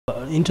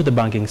Into the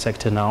banking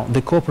sector now,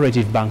 the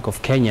Co-operative Bank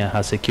of Kenya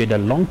has secured a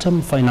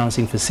long-term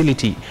financing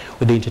facility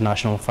with the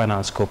International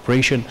Finance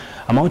Corporation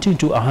amounting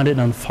to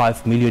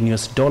 $105 million,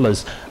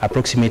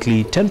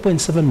 approximately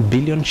 10.7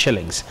 billion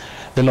shillings.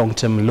 The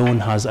long-term loan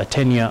has a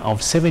tenure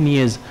of 7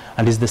 years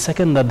and is the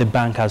second that the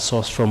bank has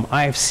sourced from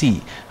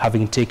IFC,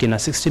 having taken a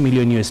 $60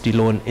 million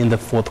loan in the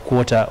fourth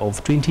quarter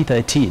of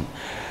 2013.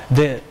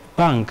 The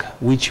bank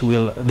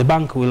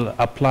will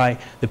apply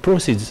the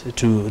proceeds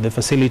to the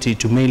facility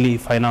to mainly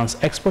finance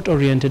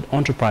export-oriented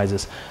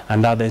enterprises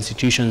and other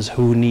institutions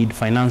who need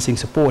financing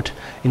support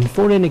in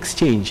foreign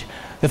exchange.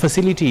 The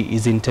facility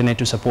is intended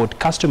to support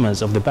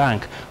customers of the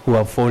bank who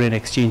have foreign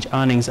exchange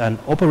earnings and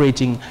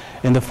operating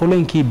in the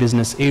following key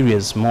business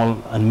areas: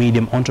 small and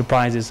medium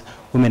enterprises,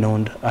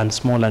 women-owned and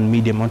small and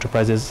medium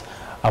enterprises,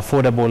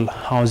 affordable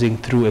housing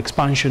through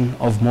expansion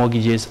of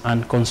mortgages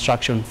and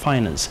construction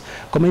finance.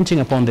 Commenting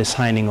upon the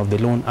signing of the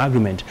loan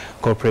agreement,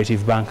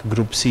 Co-operative Bank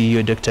Group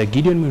CEO Dr.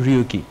 Gideon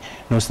Muriuki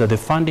notes that the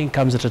funding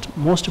comes at a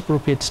most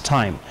appropriate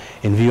time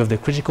in view of the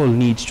critical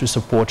need to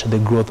support the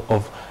growth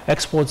of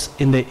exports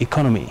in the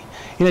economy.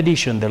 In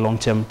addition, the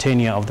long-term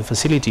tenure of the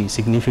facility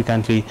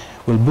significantly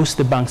will boost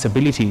the bank's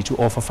ability to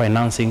offer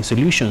financing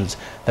solutions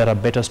that are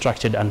better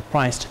structured and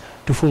priced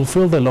to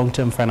fulfill the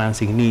long-term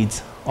financing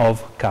needs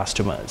of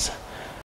customers.